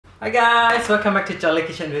Hi guys, welcome back to Jolly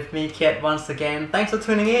Kitchen with me, Kiet, once again. Thanks for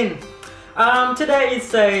tuning in. Today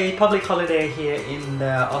is a public holiday here in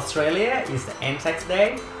Australia. It's the Anzac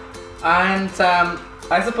Day, and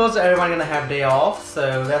I suppose everyone's gonna have day off,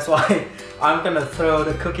 so that's why I'm gonna throw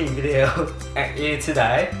the cooking video at you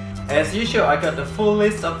today. As usual, I got the full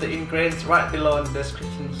list of the ingredients right below in the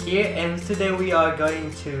description here, and today we are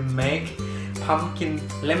going to make pumpkin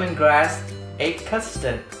lemongrass egg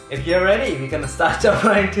custard. If you're ready, we're gonna start jumping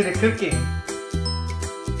right into the cooking.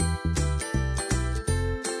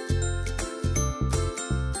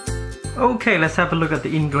 Okay, let's have a look at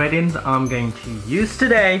the ingredients I'm going to use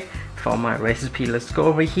today for my recipe. Let's go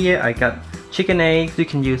over here. I got chicken eggs. You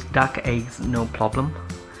can use duck eggs, no problem.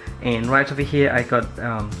 And right over here I got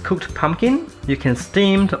cooked pumpkin. You can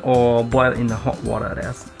steam or boil in the hot water,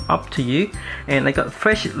 that's up to you. And I got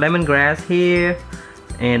fresh lemongrass here,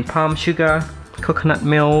 and palm sugar, coconut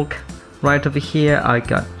milk. Right over here I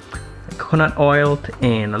got coconut oil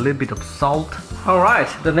and a little bit of salt. Alright,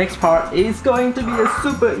 the next part is going to be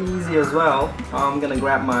super easy as well. I'm gonna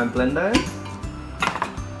grab my blender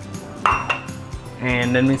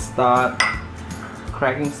and then we start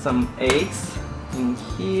cracking some eggs in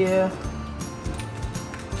here.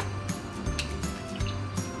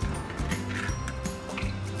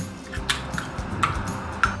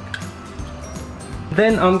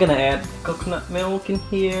 Then I'm gonna add coconut milk in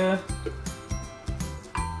here,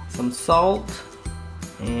 some salt,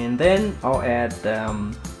 and then I'll add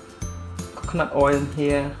coconut oil in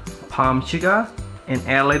here, palm sugar, and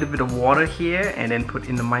add a little bit of water here, and then put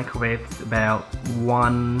in the microwave about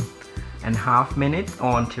 1.5 minutes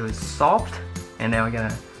until it's soft. And then we're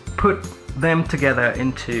gonna put them together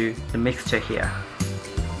into the mixture here.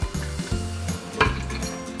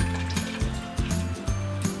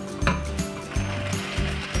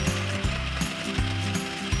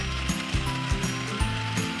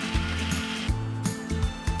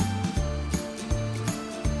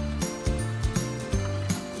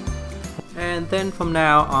 And then from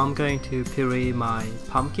now I'm going to puree my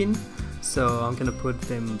pumpkin, so I'm gonna put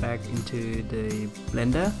them back into the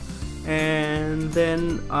blender, and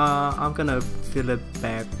then I'm gonna fill it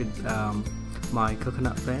back with my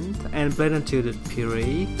coconut blend and blend into the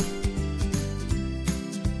puree.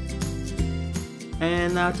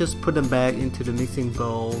 And now just put them back into the mixing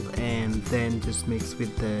bowl and then just mix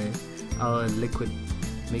with our liquid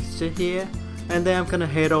mixture here. And then I'm gonna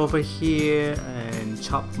head over here and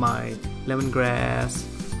chop my lemongrass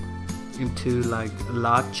into like a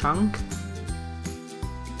large chunk.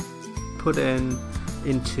 Put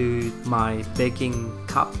into my baking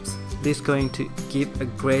cups. This is going to give a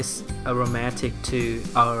great aromatic to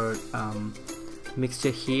our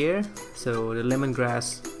mixture here. So the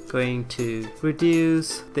lemongrass going to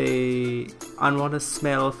reduce the unwanted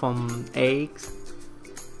smell from eggs.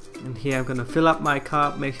 And here I'm gonna fill up my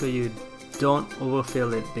cup. Make sure you don't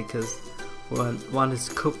overfill it, because once it's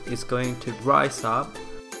cooked it's going to rise up.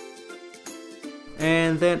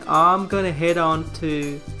 And then I'm gonna head on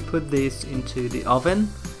to put this into the oven,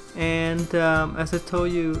 and as I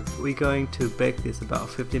told you, we're going to bake this about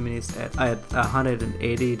 50 minutes at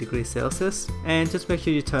 180 degrees Celsius. And just make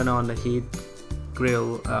sure you turn on the heat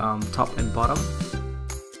grill top and bottom.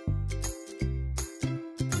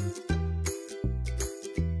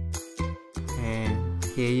 And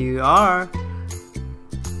here you are.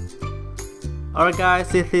 Alright guys,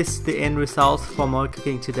 this is the end result from our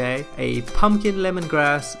cooking today. A pumpkin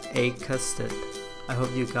lemongrass egg custard. I hope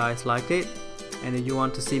you guys liked it. And if you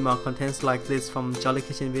want to see more contents like this from Jolly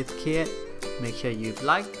Kitchen with Kiet, make sure you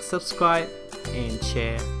like, subscribe, and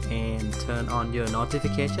share, and turn on your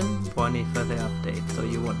notification for any further updates so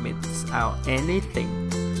you won't miss out anything.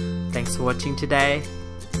 Thanks for watching today.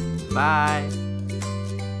 Bye.